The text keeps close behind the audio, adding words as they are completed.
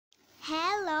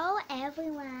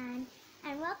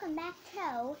welcome back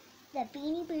to the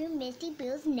Beanie Boo Misty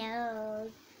Boo's nose.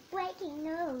 Breaking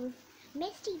news,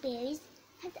 Misty Boo's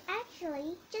has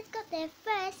actually just got their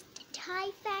first Thai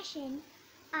fashion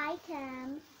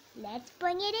item. Let's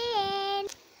bring it in.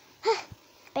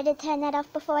 Better turn that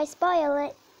off before I spoil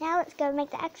it. Now let's go make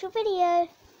the actual video.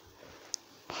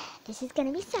 This is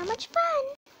going to be so much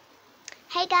fun.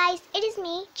 Hey guys, it is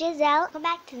me, Giselle. Welcome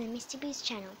back to the Misty Boo's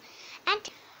channel. And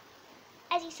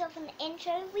as you saw from the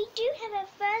intro, we do have our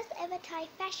first ever Thai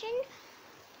fashion.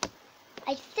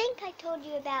 I think I told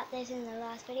you about this in the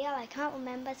last video. I can't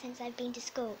remember since I've been to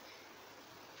school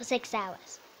for 6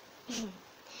 hours.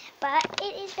 But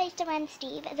it is based around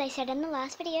Steve, as I said in the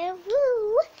last video.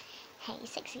 Woo! Hey,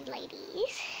 sexy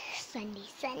ladies. Sunday,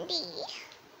 Sunday.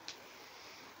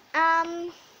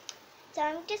 So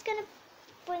I'm just gonna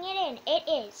bring it in. It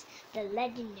is the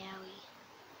legendary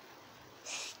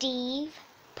Steve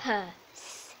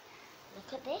purse.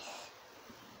 Look at this.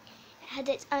 It has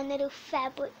its own little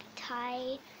fabric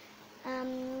tie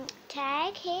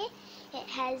tag here. It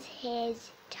has his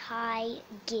Thai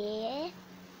gear.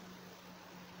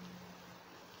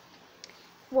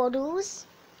 Waddles.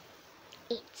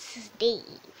 It's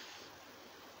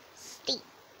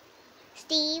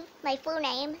Steve, my full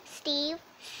name, Steve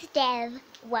Stev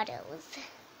Waddles.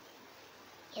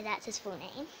 Yeah, that's his full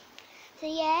name. So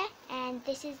yeah, and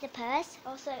this is the purse.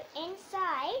 Also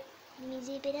inside, let me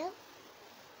zip it up.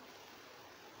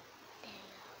 There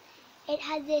we go. It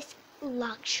has this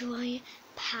luxury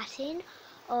pattern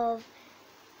of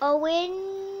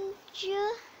orange,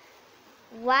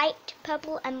 white,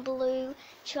 purple and blue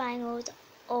triangles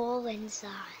all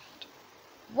inside.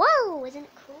 Whoa, isn't it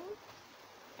cool?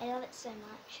 I love it so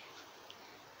much.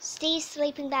 Steve's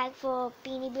sleeping bag for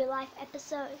Beanie Boo Life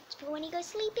episodes for when he goes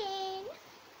sleeping.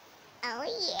 Oh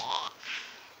yeah.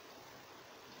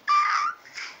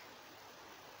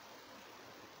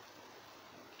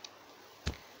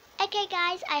 Okay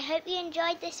guys, I hope you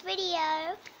enjoyed this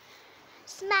video.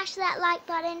 Smash that like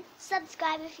button,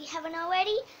 subscribe if you haven't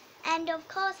already, and of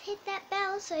course hit that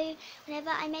bell so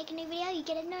whenever I make a new video you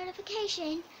get a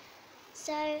notification.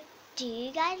 So, do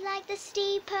you guys like the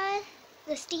Steve purse?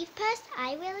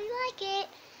 I really like it.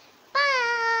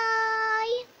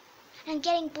 Bye! I'm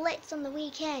getting Blitz on the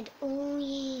weekend. Oh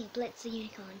yeah, Blitz the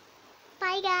unicorn.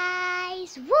 Bye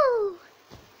guys! Woo!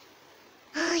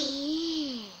 Oh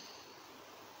yeah!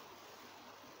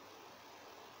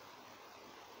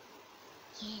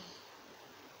 Yeah.